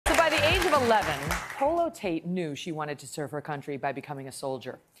of 11, Polo Tate knew she wanted to serve her country by becoming a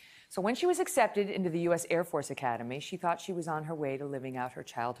soldier. So when she was accepted into the U.S. Air Force Academy, she thought she was on her way to living out her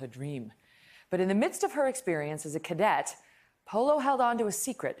childhood dream. But in the midst of her experience as a cadet, Polo held on to a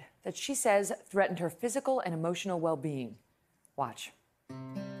secret that she says threatened her physical and emotional well-being. Watch.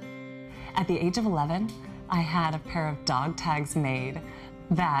 At the age of 11, I had a pair of dog tags made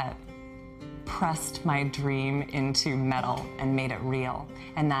that pressed my dream into metal and made it real.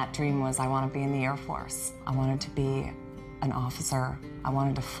 And that dream was, I want to be in the Air Force. I wanted to be an officer. I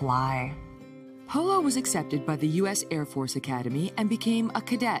wanted to fly. Polo was accepted by the U.S. Air Force Academy and became a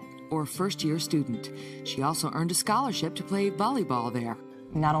cadet, or first-year student. She also earned a scholarship to play volleyball there.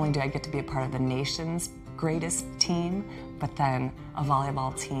 Not only do I get to be a part of the nation's greatest team, but then a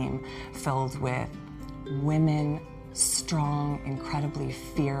volleyball team filled with women, strong, incredibly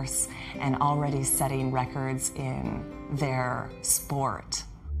fierce, and already setting records in their sport.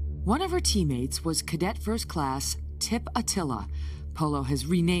 One of her teammates was Cadet First Class Tip Attila. Polo has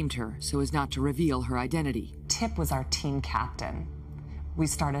renamed her so as not to reveal her identity. Tip was our team captain. We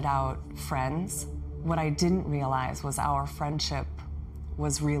started out friends. What I didn't realize was our friendship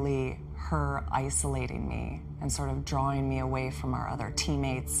was really her isolating me and sort of drawing me away from our other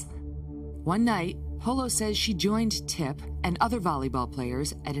teammates. One night, Polo says she joined Tip and other volleyball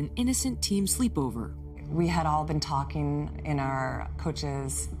players at an innocent team sleepover. We had all been talking in our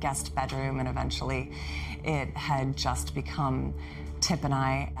coach's guest bedroom, and eventually it had just become Tip and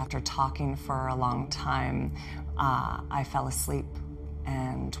I. After talking for a long time, I fell asleep,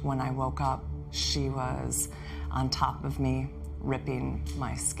 and when I woke up, she was on top of me, ripping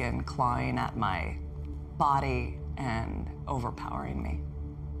my skin, clawing at my body, and overpowering me.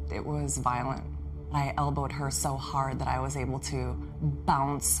 It was violent. I elbowed her so hard that I was able to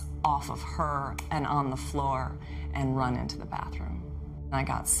bounce off of her and on the floor and run into the bathroom. I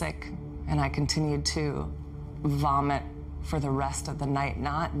got sick, and I continued to vomit for the rest of the night,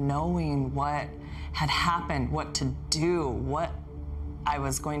 not knowing what had happened, what to do, what I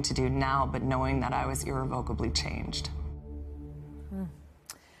was going to do now, but knowing that I was irrevocably changed.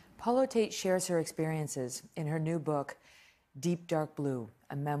 Polo Tate shares her experiences in her new book, Deep Dark Blue,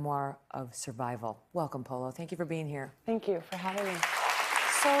 a memoir of survival. Welcome, Polo. Thank you for being here. Thank you for having me.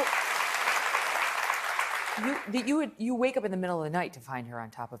 So, you wake up in the middle of the night to find her on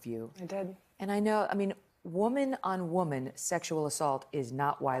top of you. I did. And I know, I mean, woman-on-woman sexual assault is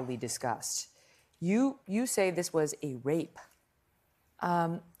not widely discussed. You say this was a rape.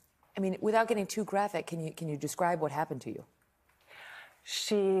 I mean, without getting too graphic, can you describe what happened to you?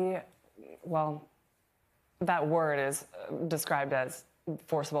 Well, that word is described as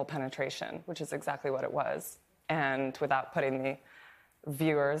forcible penetration, which is exactly what it was. And without putting the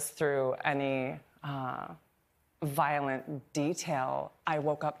viewers through any violent detail, I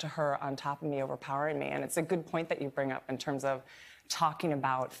woke up to her on top of me, overpowering me. And it's a good point that you bring up in terms of talking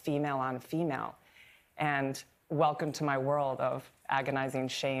about female on female. And welcome to my world of agonizing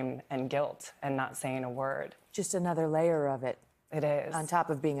shame and guilt and not saying a word. Just another layer of it. It is. On top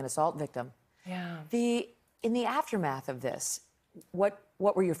of being an assault victim. Yeah. In the aftermath of this, what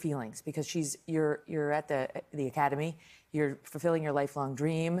were your feelings? Because you're at the academy, you're fulfilling your lifelong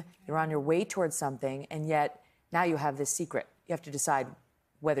dream, you're on your way towards something, and yet now you have this secret. You have to decide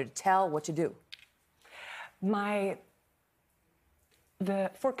whether to tell, what to do.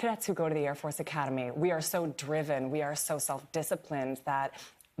 For cadets who go to the Air Force Academy, we are so driven, we are so self-disciplined that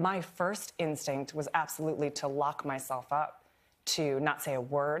my first instinct was absolutely to lock myself up, to not say a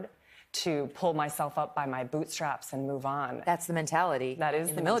word, to pull myself up by my bootstraps and move on. That's the mentality. That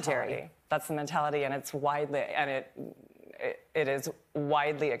is the military. That's the mentality, and it's widely, and it is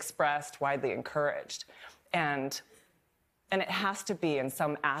widely expressed, widely encouraged, and it has to be in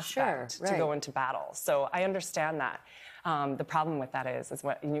some aspect to go into battle. So I understand that. The problem with that is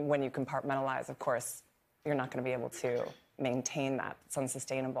when you compartmentalize, of course, you're not going to be able to maintain that. It's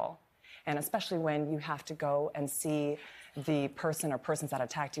unsustainable. And especially when you have to go and see the person or persons that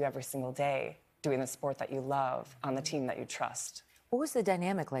attacked you every single day doing the sport that you love on the team that you trust. What was the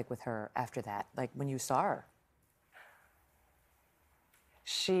dynamic like with her after that, like when you saw her?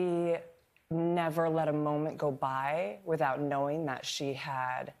 She never let a moment go by without knowing that she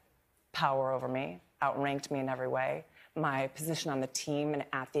had power over me, outranked me in every way. My position on the team and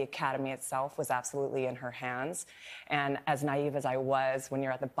at the academy itself was absolutely in her hands. And as naive as I was, when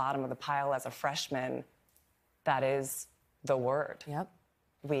you're at the bottom of the pile as a freshman, that is the word. Yep.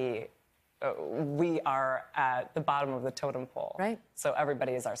 We we are at the bottom of the totem pole. Right. So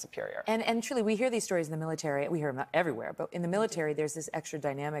everybody is our superior. And truly, we hear these stories in the military. We hear them everywhere. But in the military, there's this extra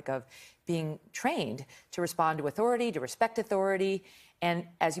dynamic of being trained to respond to authority, to respect authority. And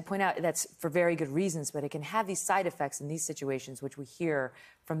as you point out, that's for very good reasons. But it can have these side effects in these situations, which we hear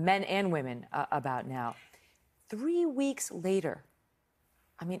from men and women about now. 3 weeks later,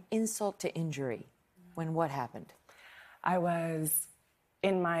 I mean, insult to injury. When what happened? I was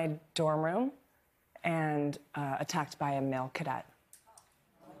in my dorm room and attacked by a male cadet.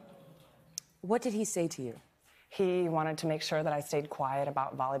 What did he say to you? He wanted to make sure that I stayed quiet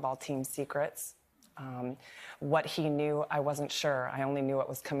about volleyball team secrets. What he knew, I wasn't sure. I only knew what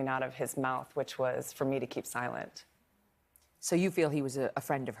was coming out of his mouth, which was for me to keep silent. So you feel he was a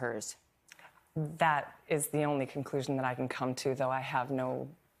friend of hers? That is the only conclusion that I can come to, though I have no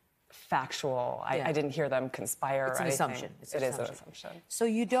factual. I didn't hear them conspire. It's an assumption. It is an assumption. So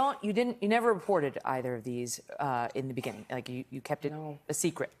you never reported either of these in the beginning. Like you kept it a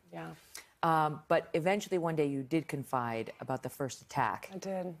secret. Yeah. But eventually one day you did confide about the first attack. I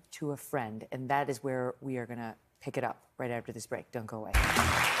did. To a friend, and that is where we are going to pick it up right after this break. Don't go away.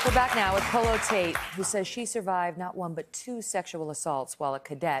 We're back now with Polo Tate, who says she survived not one but 2 sexual assaults while a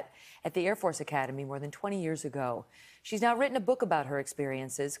cadet at the Air Force Academy more than 20 years ago. She's now written a book about her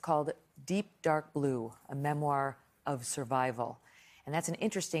experiences called Deep Dark Blue, a memoir of survival. And that's an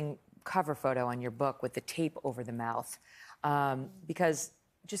interesting cover photo on your book with the tape over the mouth, because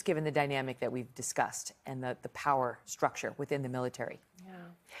just given the dynamic that we've discussed and the power structure within the military. Yeah.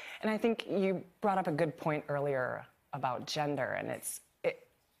 And I think you brought up a good point earlier about gender, and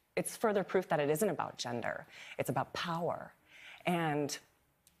it's further proof that it isn't about gender. It's about power. And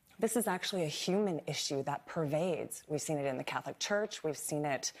this is actually a human issue that pervades. We've seen it in the Catholic Church, we've seen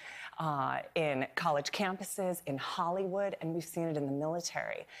it in college campuses, in Hollywood, and we've seen it in the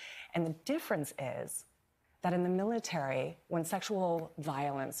military. And the difference is that in the military, when sexual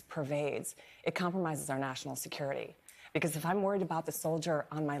violence pervades, it compromises our national security. Because if I'm worried about the soldier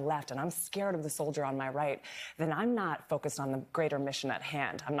on my left and I'm scared of the soldier on my right, then I'm not focused on the greater mission at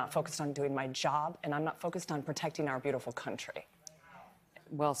hand. I'm not focused on doing my job, and I'm not focused on protecting our beautiful country.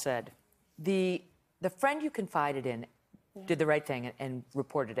 Well said. The friend you confided in did the right thing and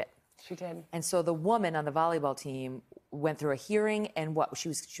reported it. She did. And so the woman on the volleyball team went through a hearing, and what? She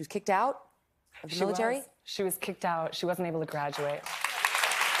was kicked out of the military? She was kicked out. She wasn't able to graduate.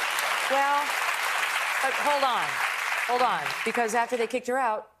 Well, but hold on, because after they kicked her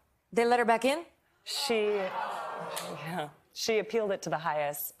out, they let her back in? She appealed it to the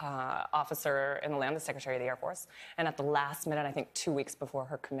highest officer in the land, the Secretary of the Air Force. And at the last minute, I think 2 weeks before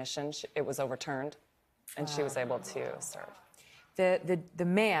her commission, it was overturned, and she was able to serve. The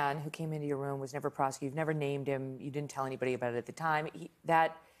man who came into your room was never prosecuted. You've never named him. You didn't tell anybody about it at the time.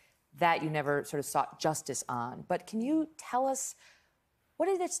 That you never sort of sought justice on. But can you tell us, what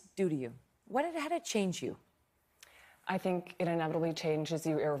did this do to you? How did it change you? I think it inevitably changes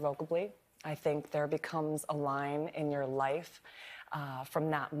you irrevocably. I think there becomes a line in your life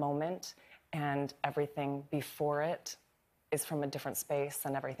from that moment, and everything before it is from a different space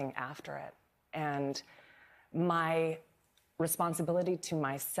than everything after it. And my responsibility to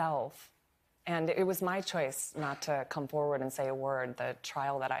myself, and it was my choice not to come forward and say a word. The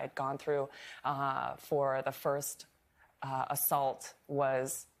trial that I had gone through for the first assault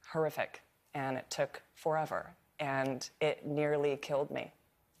was horrific, and it took forever, and it nearly killed me.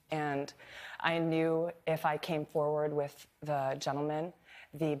 And I knew if I came forward with the gentleman,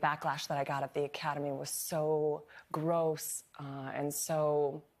 the backlash that I got at the academy was so gross and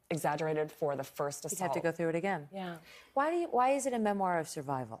so exaggerated for the first assault. You'd have to go through it again. Yeah. Why is it a memoir of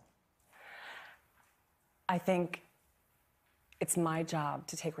survival? I think it's my job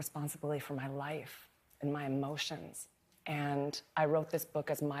to take responsibility for my life and my emotions. And I wrote this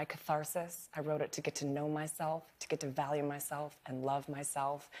book as my catharsis. I wrote it to get to know myself, to get to value myself and love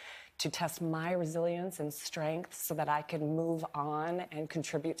myself, to test my resilience and strength so that I could move on and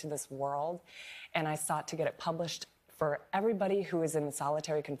contribute to this world. And I sought to get it published for everybody who is in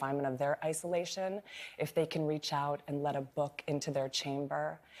solitary confinement of their isolation. If they can reach out and let a book into their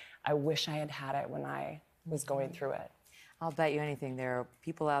chamber, I wish I had had it when I was going through it. I'll bet you anything, there are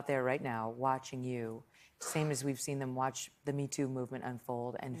people out there right now watching you, same as we've seen them watch the Me Too movement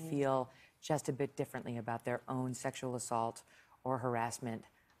unfold and feel just a bit differently about their own sexual assault or harassment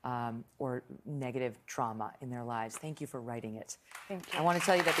or negative trauma in their lives. Thank you for writing it. Thank you. I want to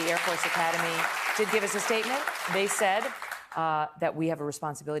tell you that the Air Force Academy did give us a statement. They said that we have a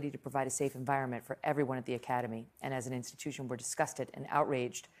responsibility to provide a safe environment for everyone at the Academy. And as an institution, we're disgusted and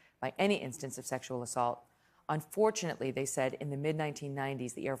outraged by any instance of sexual assault Unfortunately, they said in the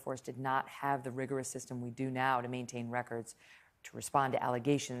mid-1990s, the Air Force did not have the rigorous system we do now to maintain records, to respond to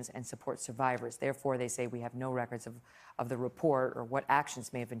allegations and support survivors. Therefore, they say we have no records of the report or what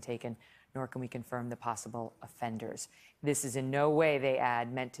actions may have been taken, nor can we confirm the possible offenders. This is in no way, they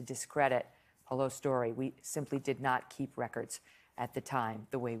add, meant to discredit Polo's story. We simply did not keep records at the time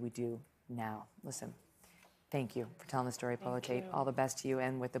the way we do now. Listen, thank you for telling the story, Polo Tate. All the best to you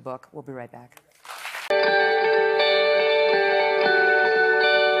and with the book. We'll be right back.